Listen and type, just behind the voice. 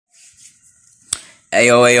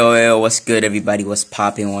Ayo, ayo, ayo, what's good, everybody? What's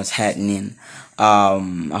popping? What's happening? I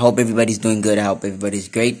hope everybody's doing good. I hope everybody's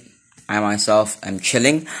great. I myself am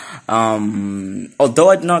chilling. Although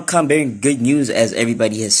I did not come bearing good news, as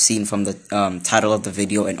everybody has seen from the title of the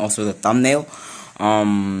video and also the thumbnail.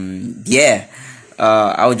 Yeah,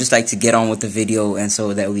 I would just like to get on with the video, and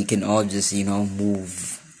so that we can all just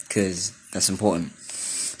move, because that's important.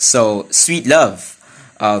 So, Sweet Love.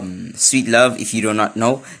 Sweet Love, if you do not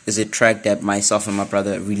know, is a track that myself and my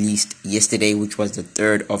brother released yesterday, which was the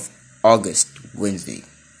 3rd of August, Wednesday.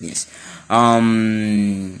 Yes.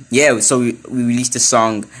 Yeah, so we released the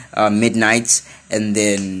song midnight, and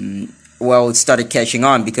then, well, it started catching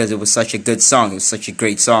on because it was such a good song. It was such a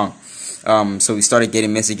great song. So we started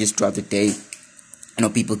getting messages throughout the day.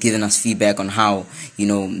 People giving us feedback on how,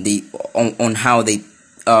 they on how they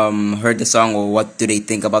heard the song, or what do they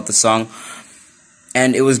think about the song.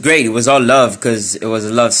 And it was great. It was all love, because it was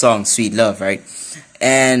a love song, Sweet Love, right?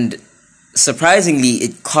 And surprisingly,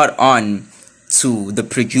 it caught on to the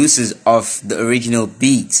producers of the original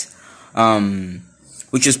beat,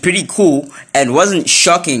 which was pretty cool and wasn't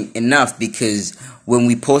shocking enough, because when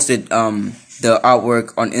we posted the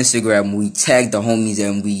artwork on Instagram, we tagged the homies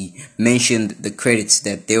and we mentioned the credits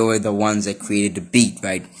that they were the ones that created the beat,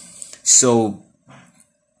 right? So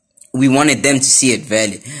we wanted them to see it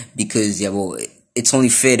valid, because it's only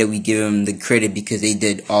fair that we give them the credit, because they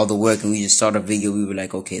did all the work and we just saw the video. We were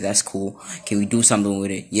like, okay, that's cool. Can we do something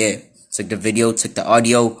with it? Yeah. Took the video, took the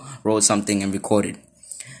audio, wrote something and recorded.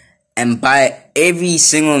 And by every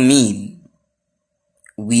single mean,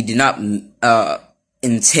 we did not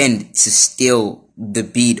intend to steal the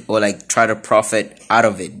beat or try to profit out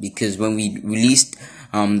of it, because when we released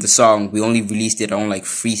the song, we only released it on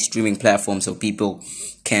free streaming platforms, so people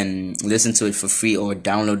can listen to it for free or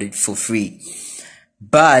download it for free.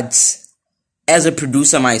 But as a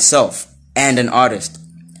producer myself and an artist,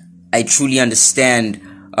 I truly understand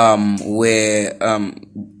where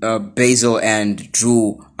Basil and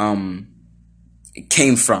Drew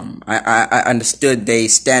came from. I understood their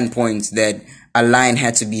standpoints, that a line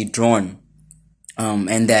had to be drawn,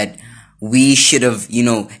 and that we should have,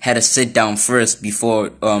 had a sit down first before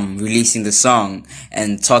releasing the song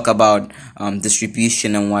and talk about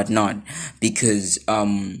distribution and whatnot, because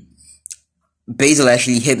Basil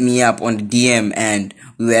actually hit me up on the DM and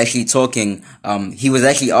we were actually talking. He was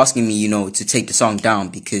actually asking me, to take the song down,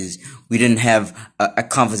 because we didn't have a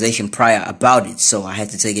conversation prior about it, so I had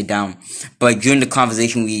to take it down. But during the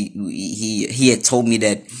conversation, he had told me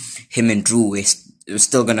that him and Drew were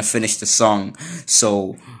still gonna finish the song,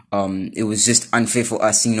 so it was just unfair for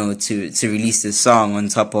us, to release this song on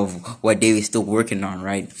top of what they were still working on,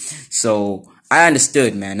 right? So I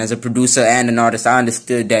understood, man. As a producer and an artist, I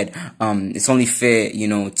understood that it's only fair,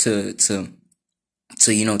 to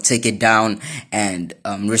take it down and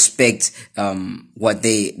respect what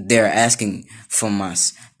they're asking from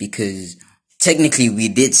us, because technically we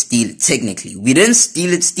did steal it. Technically, we didn't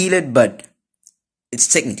steal it, but it's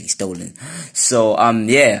technically stolen. So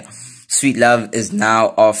yeah, Sweet Love is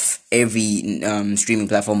now off every streaming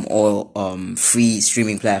platform, or free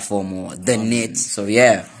streaming platform, or the net. So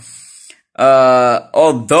yeah.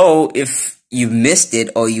 Although if you missed it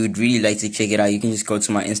or you would really like to check it out, you can just go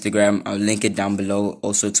to my Instagram. I'll link it down below.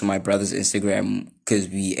 Also to my brother's Instagram, because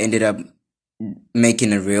we ended up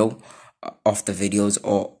making a reel of the videos,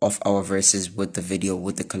 or of our verses with the video,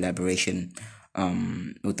 with the collaboration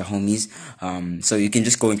with the homies. So you can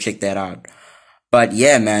just go and check that out. But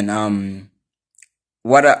yeah, man,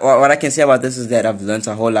 what I can say about this is that I've learned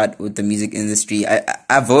a whole lot with the music industry.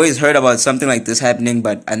 I've always heard about something like this happening,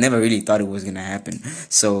 but I never really thought it was gonna happen.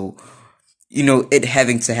 So, it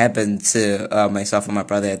having to happen to myself and my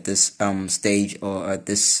brother at this stage, or at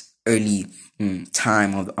this early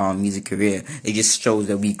time of our music career, it just shows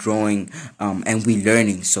that we growing and we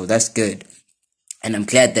learning. So that's good, and I'm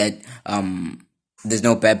glad that there's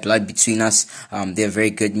no bad blood between us. They're very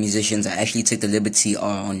good musicians. I actually took the liberty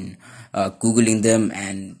on Googling them,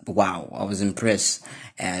 and wow, I was impressed.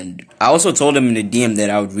 And I also told them in the DM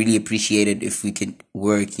that I would really appreciate it if we could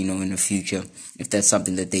work, in the future, if that's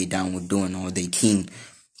something that they down with doing, or they keen.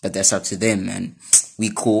 But that's up to them, man.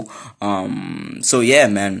 We cool. So yeah,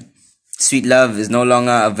 man, Sweet Love is no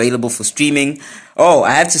longer available for streaming. Oh,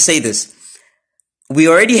 I have to say this. We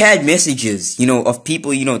already had messages, of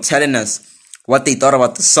people, telling us what they thought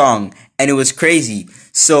about the song, and it was crazy.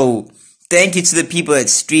 So thank you to the people that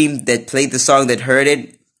streamed, that played the song, that heard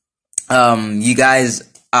it. You guys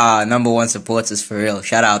are #1 supporters, for real.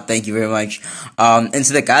 Shout out. Thank you very much. And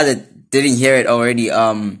to the guys that didn't hear it already,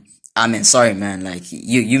 I mean, sorry, man. Like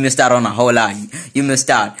you missed out on a whole lot. You missed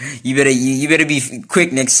out. You better be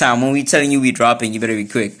quick next time. When we telling you we dropping, you better be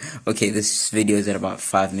quick. Okay, this video is at about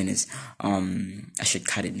 5 minutes. I should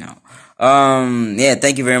cut it now. Yeah,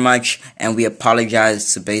 thank you very much, and we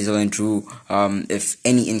apologize to Basil and Drew. If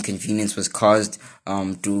any inconvenience was caused,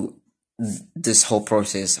 through this whole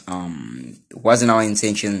process. It wasn't our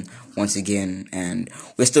intention once again, and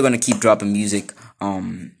we're still gonna keep dropping music.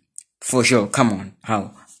 For sure. Come on,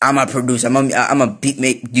 how? I'm a producer. I'm a beat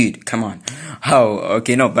make dude. Come on. How?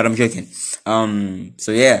 Okay, no, but I'm joking.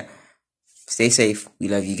 So yeah, stay safe. We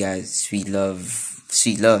love you guys. Sweet love.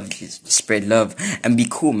 Sweet love. Just spread love and be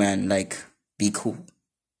cool, man. Like, be cool.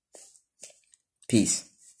 Peace.